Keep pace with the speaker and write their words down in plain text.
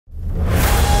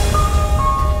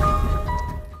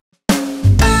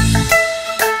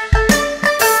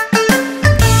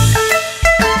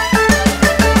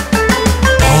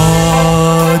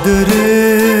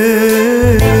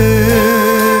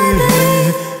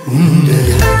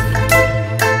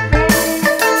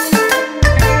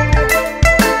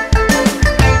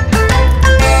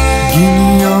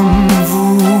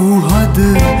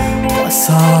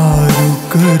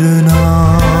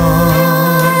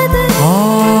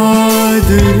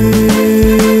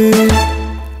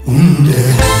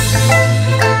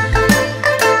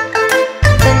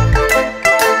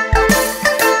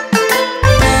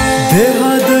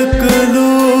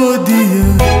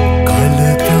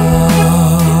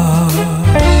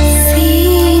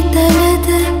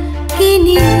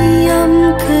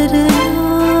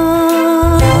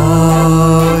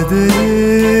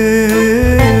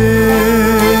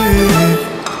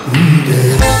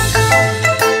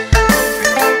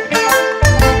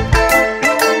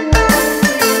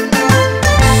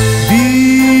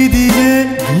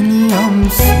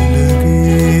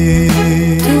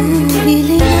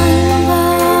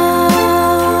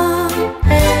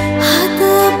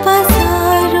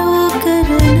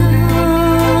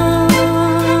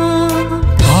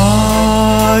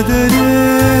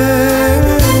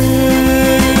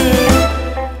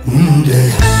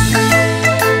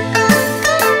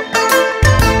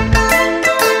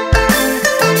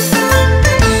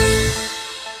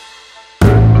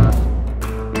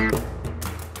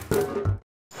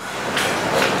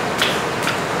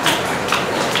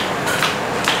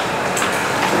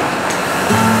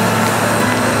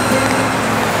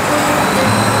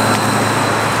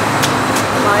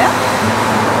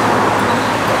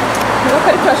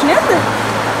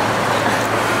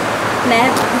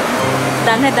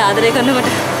දන්නේ ආදරය කරනකොට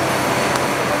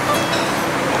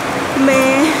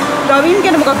මේ රවින්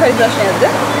ගැන මොකක් හරි ප්‍රශ්නයක්ද?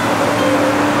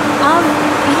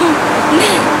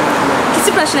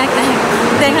 කිසි ප්‍රශ්නයක් නැහැ.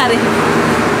 දැන් හරි.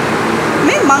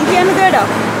 මේ මං කියන දේට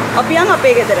අපි යන්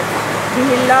අපේ ගෙදර.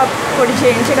 ගිහිල්ලා පොඩි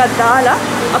චේන්ජ් එකක් දාලා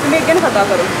අපි මේක ගැන කතා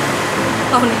කරමු.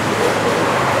 ඔව්නේ.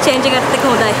 චේන්ජ් එකත් එක්ක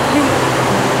හොඳයි.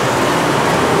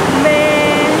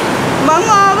 මේ මං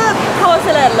ආව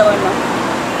හවසල ඇල්ලවන්න.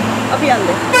 අපි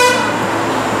යන්නේ.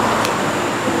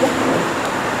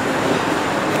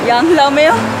 යන්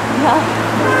ළමයා.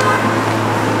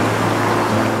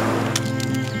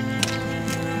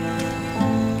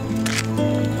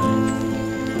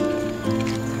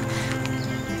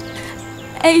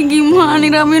 ඇයි ගිම්හානි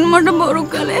රවින් මට බොරු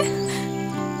කළේ?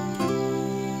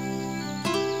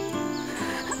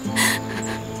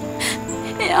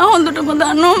 එයා හොඳටම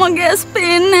දන්නවා මගේ ඇස්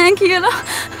පේන්නේ නැහැ කියලා.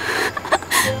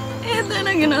 ඒ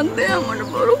දැනගෙනත් එයා මට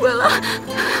බොරු කළා.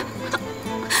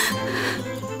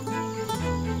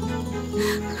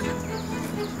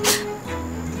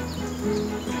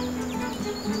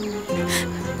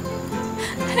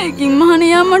 ඇයි ගිම්හානි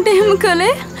යා මට එහෙම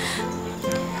කළේ?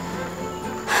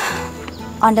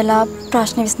 අඬලා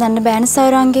ප්‍රශ්න විසඳන්න බෑන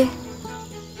සෞරංගේ.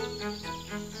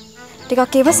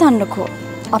 ටිකක් ඉවසන්නකෝ.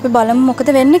 අපි බලමු මොකද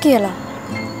වෙන්නේ කියලා.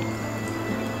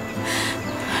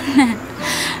 නෑ.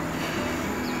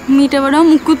 මීට වඩා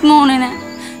මුකුත්ම ඕනේ නෑ.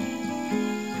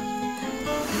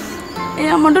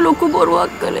 එයා මට ලොකු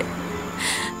බොරුවක් කළේ.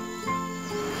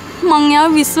 මං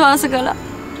එයාව විශ්වාස කළා.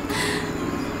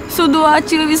 සුදු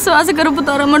ආච්චිව විශ්වාස කරපු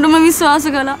තරමටම විශ්වාස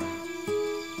කළා.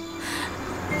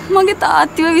 මගේ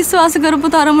තාත්තිව විශ්වාස කරපු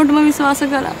තරමටම විශ්වාස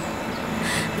කළා.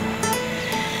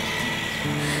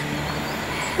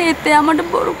 ඒත් එයා මට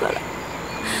බොරු කළා.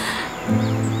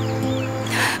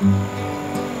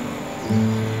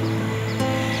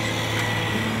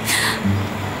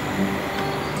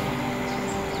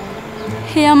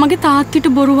 එයා මගේ තාත්තිට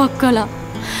බොරුවක් කළා.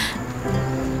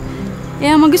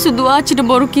 එයා මගේ සුදු ආච්චිට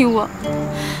බොරු කිව්වා.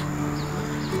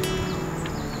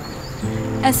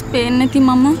 ඇස් පේන්නේ නැති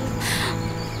මම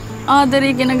ආදරේ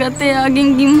ඉගෙන ගත්තේ එයාගෙන්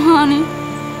ගිම්හානි.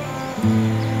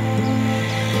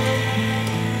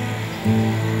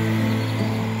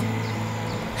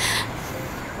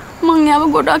 මං එයාව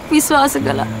ගොඩක් විශ්වාස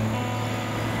කළා.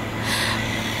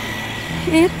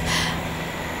 ඒත්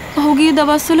පහුගිය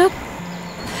දවස්වල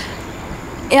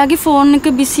එයාගේ ෆෝන් එක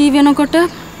බිසි වෙනකොට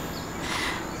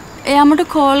එයා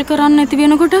මට කෝල් කරන්න නැති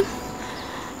වෙනකොට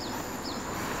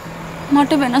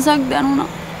මට වෙනසක් දැනුණා.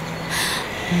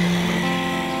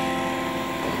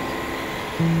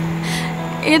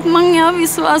 ඒත් මං එයාව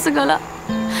විශ්වාස කළා.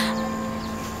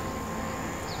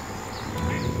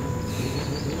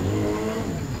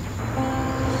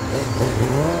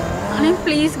 අනේ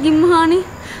ප්ලීස් ගිම්හානි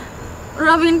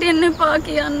රවින්ට එන්න එපා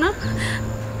කියන්න.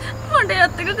 මට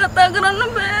එයාත් එක්ක කතා කරන්න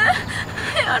බෑ.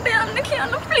 එයාට යන්න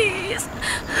කියන්න ප්ලීස්.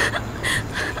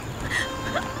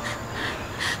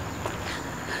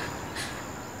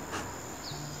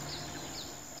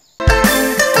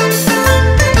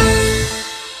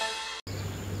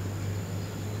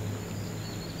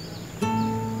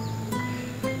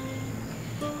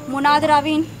 මොනාද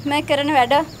රවින් මේ කරන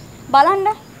වැඩ බලන්න.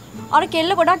 අර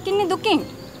කෙල්ල ගොඩක් ඉන්නේ දුකින්.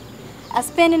 ඇස්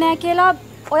පේන්නේ නැහැ කියලා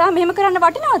ඔයා මෙහෙම කරන්න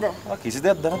වටිනවද? කිසි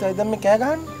දෙයක් දැනතයි දැන් මේ කෑ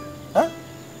ගහන්නේ. හා?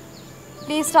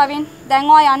 ප්ලීස් රවින් දැන්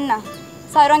ඔයා යන්න.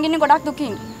 සයරංග ඉන්නේ ගොඩක්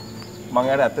දුකින්. මං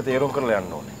එයාට ඇත්ත තේරුම් කරලා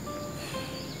යන්න ඕනේ.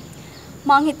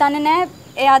 මං හිතන්නේ නෑ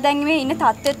එයා දැන් මේ ඉන්න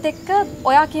තත්ත්වෙත් එක්ක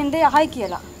ඔයා කියන දේ අහයි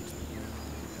කියලා.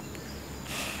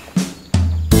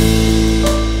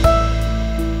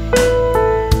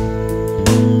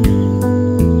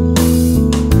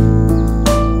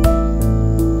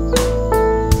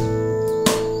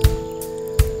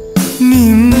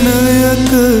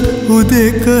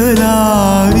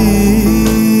 උදෙකලාවී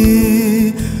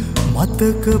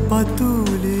මතක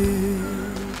පතුලේ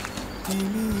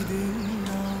තිමිදෙන්නම්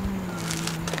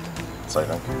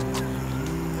සයිලන්ට්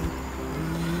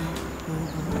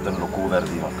මෙතන ලොකු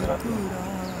වැරදීමක් කරා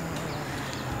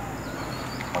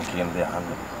මං කියන දේ අහන්න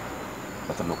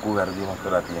මෙතන ලොකු වැරදීමක්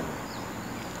කරලා තියෙනවා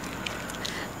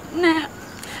නෑ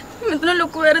මෙතන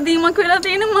ලොකු වැරදීමක් වෙලා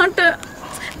තියෙන මට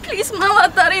ප්ලීස් මාව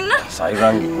අතාරින්න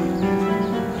සයිරංගි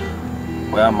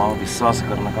ඔයා මාව විශ්වාස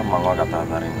කරනකම් මම කතා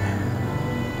කරන්නේ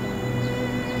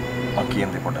මං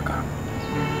කියන්නේ පොඩක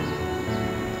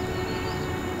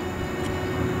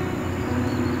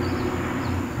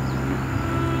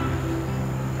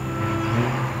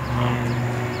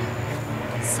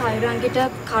සයිරංගිට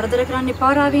කරදර කරන්න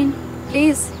එපා රවින්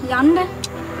ප්ලීස් යන්න.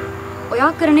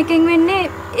 ඔයා කරන එකෙන් වෙන්නේ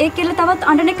ඒ කෙල්ල තවත්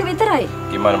අඬන එක විතරයි.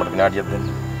 කිමාන මට විනාඩියක් දෙන්න.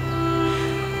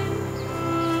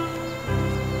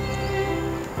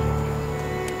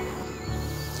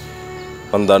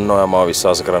 මම දන්නවා මාව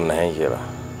විශ්වාස කරන්නේ නැහැ කියලා.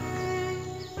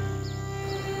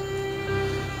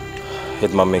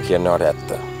 ඒත් මම මේ කියන්නේ වට ඇත්ත.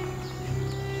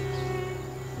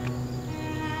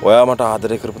 ඔයා මට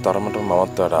ආදරය කරපු තරමට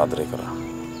මමත් ඔයාට ආදරය කරා.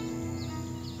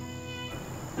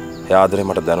 ඒ ආදරේ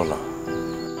මට දැනුණා.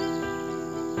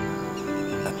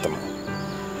 ඇත්තම.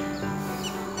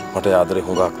 මට ආදරේ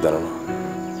හුඟක් දැනුණා.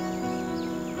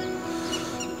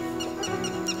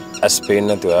 ස්පේන්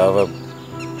නැති ඔයාව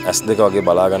S2 වගේ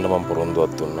බලා ගන්න මම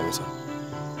පොරොන්දුවක් දුන්නා මිස.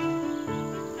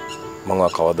 මම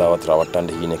කවදාවත් රවට්ටන්න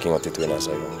හීනකින්වත් හිතුවේ නැහැ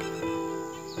සයිගොන්.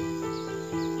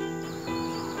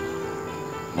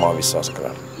 මම විශ්වාස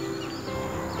කරා.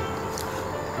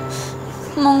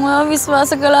 මම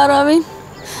විශ්වාස කළා රවින්.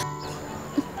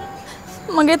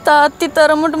 මගේ තාත්ති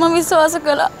තරමටම විශ්වාස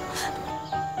කළා.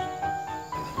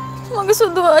 මගේ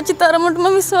සුදු ආච්චි තරමටම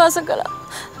විශ්වාස කළා.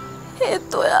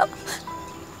 ඒත්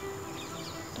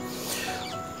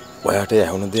ඔයාට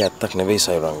ඇහුණ දේ ඇත්තක් නෙවෙයි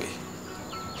සයුරංගේ.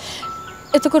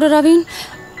 එතකොට රවින්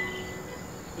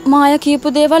මායා කියපු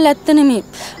දේවල් ඇත්ත නෙමෙයි.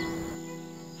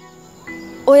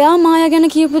 ඔයා මායා ගැන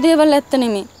කියපු දේවල් ඇත්ත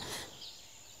නෙමෙයි.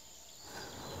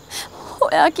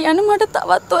 ඔයා කියන්නේ මට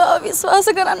තවත් ඔයාව විශ්වාස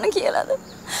කරන්න කියලාද?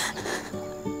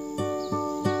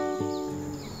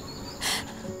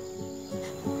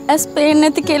 ඇස් පේන්නේ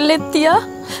නැති කෙල්ලෙක් තියා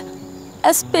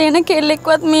ඇස් පේන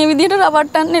කෙල්ලෙක්වත් මේ විදිහට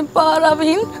රවට්ටන්න එපා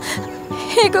රවින්.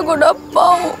 ඒක ගොඩක්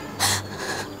පව්.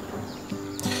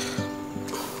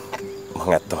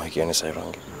 මම ඇත්තමයි කියන්නේ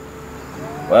සයුරංගේ.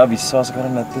 ඔයා විශ්වාස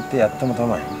කරන්නේ නැත්තේ ඒ ඇත්තම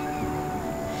තමයි.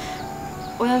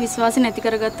 ඔයා විශ්වාස නැති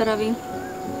කරගත්ත රවින්.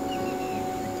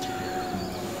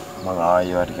 මම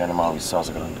ආයෙත් කියන්නේ මම විශ්වාස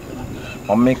කරන්න කියලා.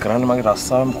 මම මේ කරන්නේ මගේ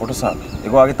රස්සාවෙම කොටසක්.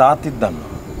 ඒක වගේ තාත්තිත් දන්නවා.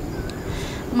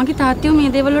 මගේ තාත්තියෝ මේ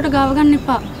දේවල් වලට ගාව ගන්න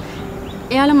එපා.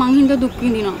 එයාලා මං හින්දා දුක්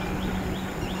විඳිනවා.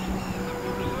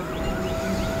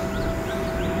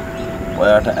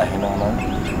 ඔයාට ඇහෙනවා නම්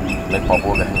මේ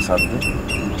පපුව ගැහෙන සද්ද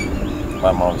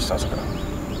මම විශ්වාස කරා.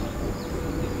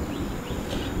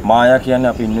 මායා කියන්නේ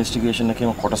අපි ඉන්වෙස්ටිගේෂන්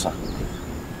එකේම කොටසක්.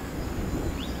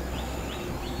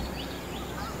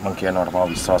 මං කියනවාට මම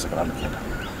විශ්වාස කරන්න කියලා.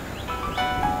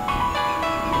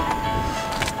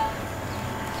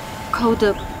 කවුද?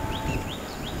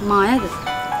 මායාද?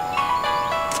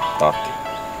 තාත්ති.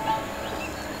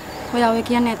 ඔයා ඔය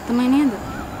කියන්නේ ඇත්තමයි නේද?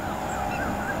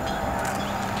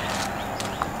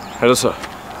 Hello sir.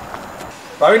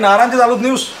 රවින් ආරංචි අලුත්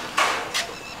නිවුස්.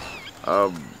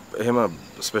 එහෙම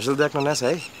ස්පෙෂල් දෙයක් නෑ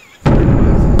සයි.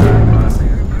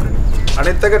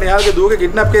 අනිත් එක නිහාල්ගේ දුවගේ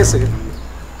කිඩ්නැප් කේස් එක.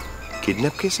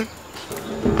 කිඩ්නැප් කේස් එක?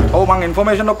 ඔව් මං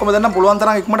ඉන්ෆර්මේෂන් ඔක්කොම දෙන්නම් පුළුවන්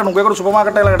තරම් ඉක්මනට නුගේකට සුපර්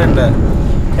මාකට් එක ළඟට එන්න.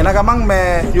 එන ගමන් මේ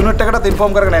යුනිට් එකටත්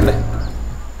ඉන්ෆෝම් කරගෙන එන්න.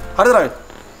 හරිද රවින්?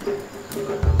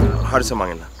 හරි සර්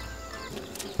මං එන්න.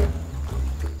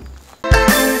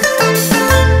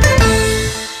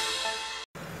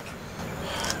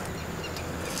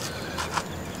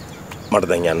 මට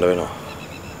දැන් යන්න වෙනවා.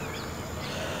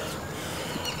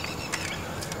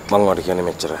 මං වට කියන්නේ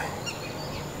මෙච්චරයි.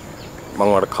 මං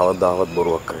වට කවදාවත්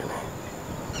බොරුවක් කරේ නැහැ.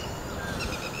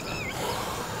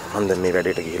 මං දැන් මේ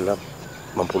වැඩේට ගිහිල්ලා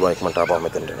මං පුළුවන් ඉක්මනට ආපහු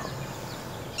මෙතෙන්ට එනවා.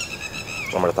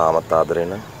 මට තාමත් ආදරේ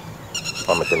නැහැ.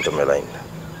 මම මෙතෙන්ට මෙලා ඉන්න.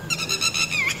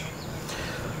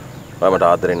 මට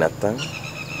ආදරේ නැත්තම්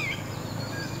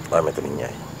මම මෙතනින්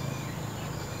යයි.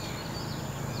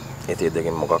 ඒ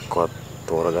දෙකෙන් මොකක්වත්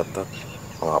තෝරගත්තත්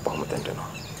මම ආපහු මෙතෙන්ට එනවා.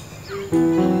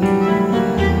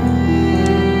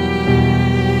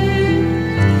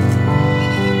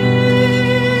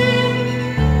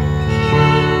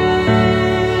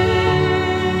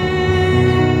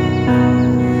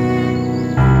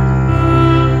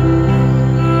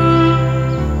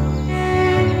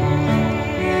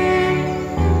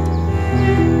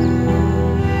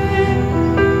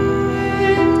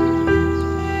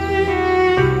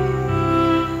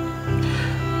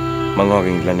 මං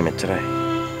වගේ ඉංග්ලන්තේ මෙච්චරයි.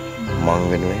 මං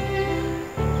වෙනුවෙන්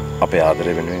අපේ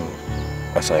ආදරේ වෙනුවෙන්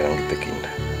අසයන්ගිට එක්ක ඉන්න.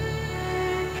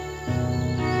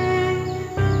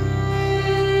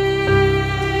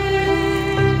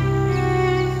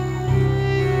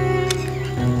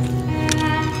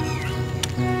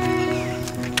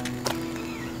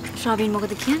 රවින්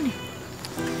මොකද කියන්නේ?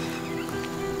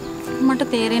 මට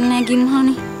තේරෙන්නේ නැහැ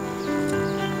ගිම්හානි.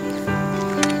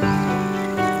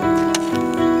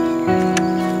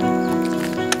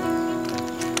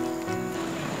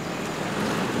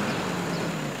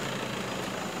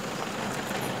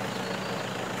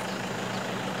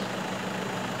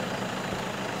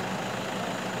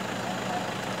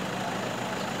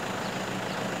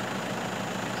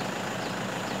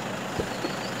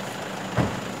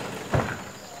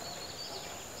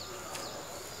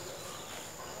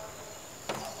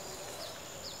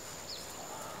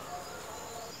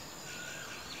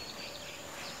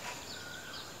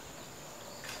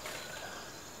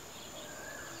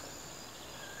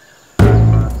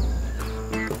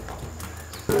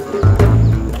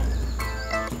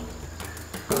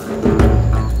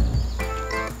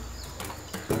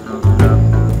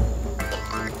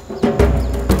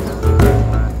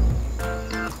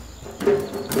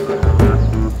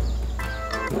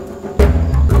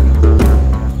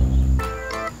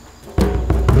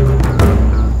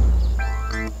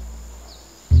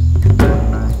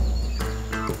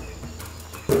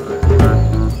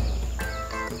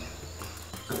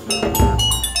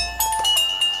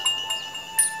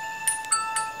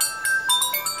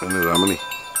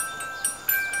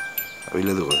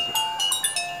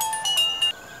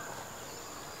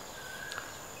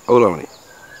 ඔව් රමණී.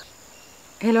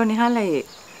 හෙලෝ නිහාලයි.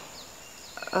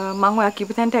 මම ඔයා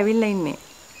කියපු තැනට ඇවිල්ලා ඉන්නේ.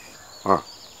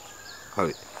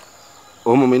 හරි.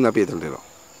 ඔහොම මෙන්න අපි එතනට එනවා.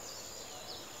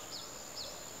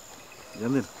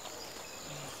 යන්න.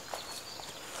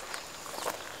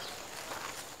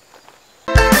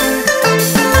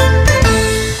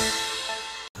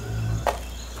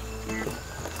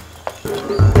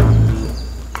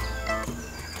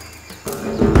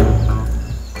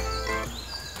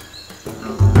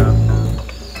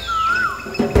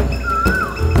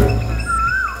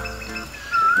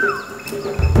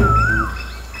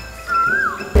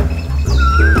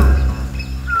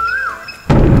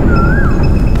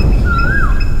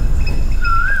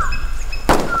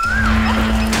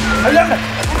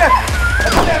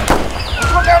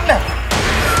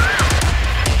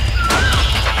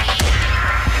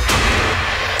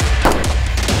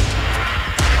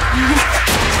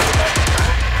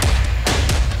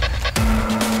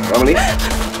 Ramani,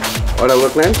 what our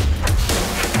plan?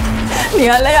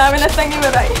 නිහාලයි ආවෙ නැත්නම්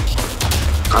ඉවරයි.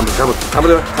 Come.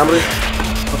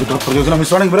 අපි තව ප්‍රයෝජන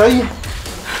මිස්වන්න ඉවරයි.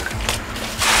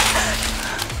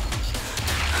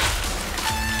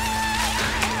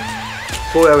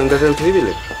 කොහේ ආවෙන්ද දැන්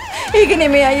ත්‍රිවිලේ? ඒක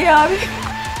නෙමෙයි අයියා ආවේ.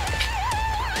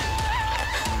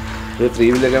 මේ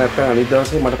ත්‍රිවිල එක නැත්තම් අනිත්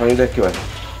දවසේ මට පණිවිඩයක් කියවන්න.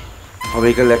 මම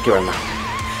වෙහිකල් එකක් කියවන්න.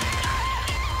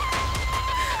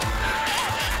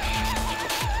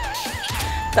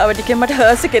 තව ටිකෙන් මට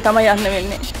හර්ස් එකේ තමයි යන්න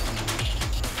වෙන්නේ.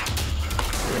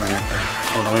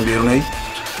 ඔනම බේරුණයි.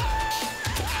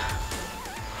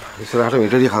 ඉස්සරහට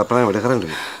මෙතනදී කල්පනා වැඩ කරන්න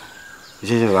ඕනේ.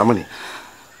 විශේෂයෙන් රමණී.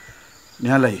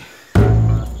 නිහාලයි.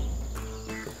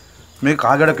 මේ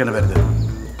කාගඩක් වෙන බැරිද?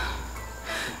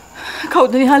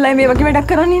 කවුද නිහාලයි මේ වගේ වැඩක්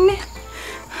කරන් ඉන්නේ?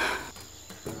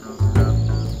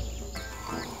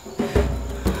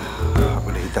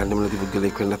 අපිට හිතන්නේ මොනවද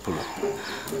පුද්ගලෙක් වෙන්නත් පුළුවන්.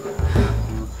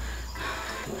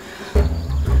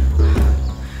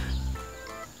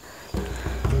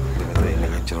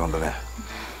 Ondale.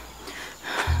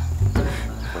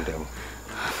 Andiamo.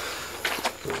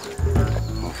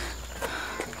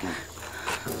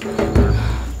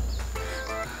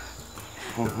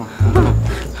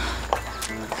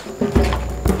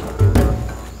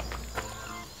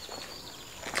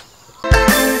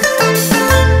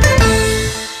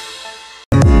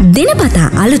 දිනපතා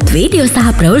අලුත් වීඩියෝ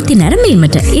සහ ප්‍රවෘත්ති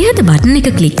නැරඹීමට ඉහත බටන් එක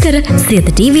ක්ලික් කර සියත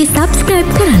TV සබ්ස්ක්‍රයිබ්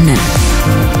කරන්න.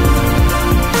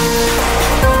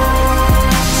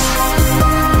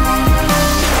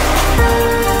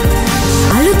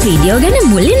 වීඩියෝ ගැන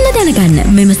මුලින්ම දැනගන්න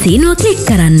මෙම සීනුව ක්ලික්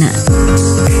කරන්න.